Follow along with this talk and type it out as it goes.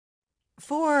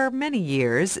For many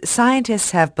years, scientists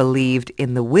have believed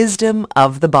in the wisdom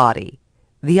of the body,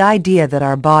 the idea that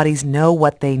our bodies know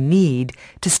what they need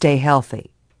to stay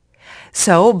healthy.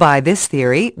 So, by this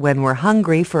theory, when we're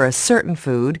hungry for a certain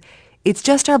food, it's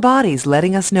just our bodies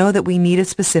letting us know that we need a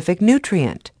specific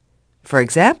nutrient. For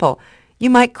example,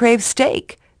 you might crave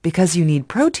steak because you need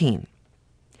protein.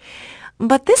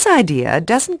 But this idea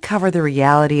doesn't cover the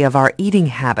reality of our eating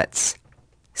habits.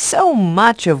 So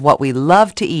much of what we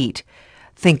love to eat,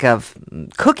 think of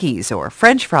cookies or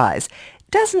French fries,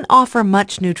 doesn't offer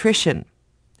much nutrition.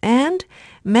 And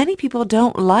many people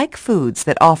don't like foods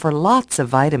that offer lots of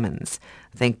vitamins.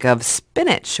 Think of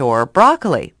spinach or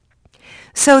broccoli.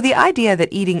 So the idea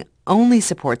that eating only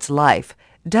supports life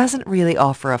doesn't really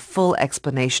offer a full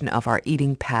explanation of our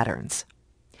eating patterns.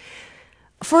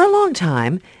 For a long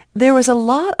time, there was a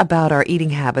lot about our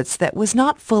eating habits that was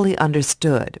not fully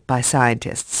understood by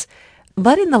scientists.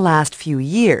 But in the last few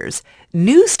years,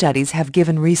 new studies have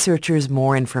given researchers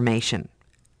more information.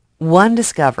 One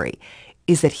discovery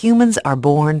is that humans are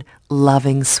born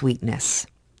loving sweetness.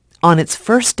 On its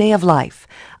first day of life,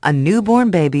 a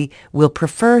newborn baby will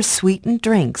prefer sweetened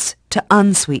drinks to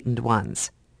unsweetened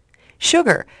ones.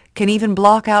 Sugar can even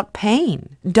block out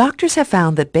pain. Doctors have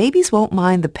found that babies won't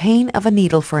mind the pain of a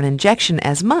needle for an injection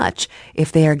as much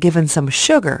if they are given some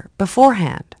sugar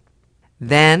beforehand.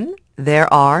 Then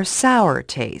there are sour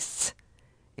tastes.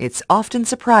 It's often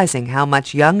surprising how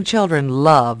much young children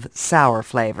love sour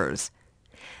flavors.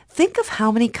 Think of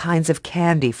how many kinds of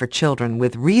candy for children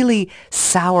with really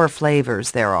sour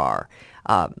flavors there are.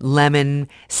 Lemon,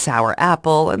 sour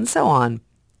apple, and so on.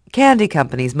 Candy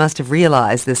companies must have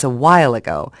realized this a while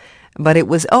ago, but it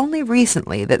was only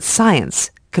recently that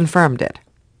science confirmed it.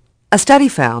 A study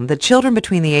found that children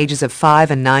between the ages of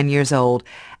 5 and 9 years old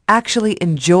actually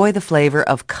enjoy the flavor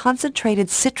of concentrated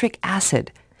citric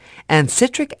acid, and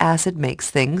citric acid makes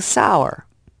things sour.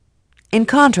 In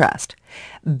contrast,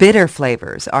 bitter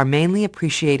flavors are mainly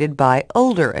appreciated by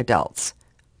older adults.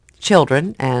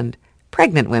 Children and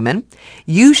pregnant women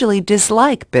usually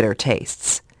dislike bitter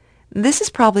tastes. This is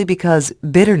probably because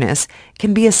bitterness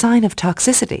can be a sign of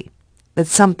toxicity, that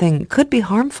something could be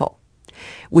harmful,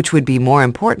 which would be more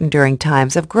important during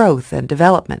times of growth and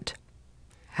development.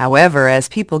 However, as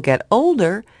people get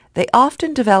older, they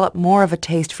often develop more of a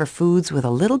taste for foods with a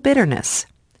little bitterness.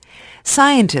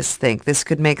 Scientists think this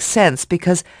could make sense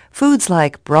because foods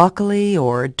like broccoli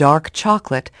or dark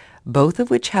chocolate, both of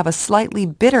which have a slightly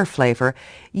bitter flavor,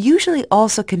 usually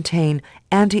also contain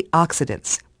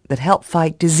antioxidants that help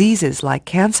fight diseases like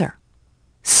cancer.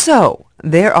 So,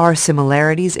 there are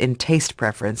similarities in taste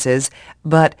preferences,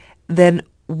 but then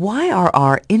why are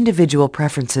our individual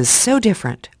preferences so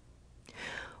different?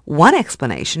 One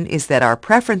explanation is that our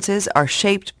preferences are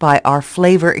shaped by our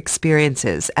flavor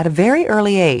experiences at a very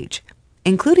early age,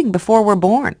 including before we're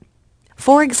born.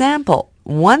 For example,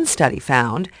 one study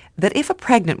found that if a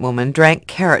pregnant woman drank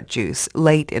carrot juice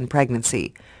late in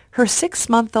pregnancy, her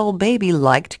 6-month-old baby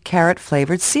liked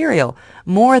carrot-flavored cereal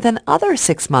more than other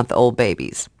 6-month-old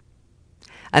babies.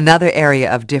 Another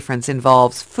area of difference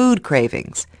involves food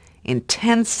cravings,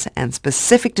 intense and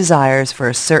specific desires for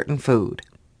a certain food.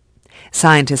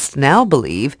 Scientists now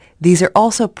believe these are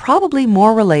also probably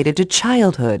more related to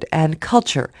childhood and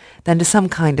culture than to some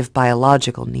kind of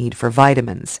biological need for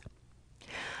vitamins.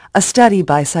 A study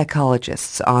by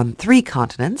psychologists on 3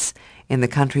 continents, in the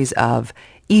countries of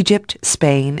Egypt,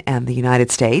 Spain, and the United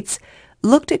States,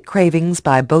 looked at cravings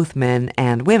by both men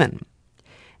and women.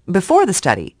 Before the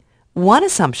study, one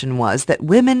assumption was that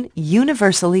women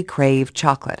universally crave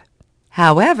chocolate.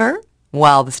 However,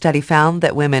 while the study found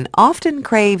that women often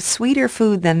crave sweeter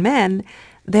food than men,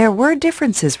 there were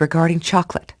differences regarding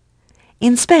chocolate.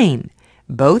 In Spain,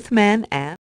 both men and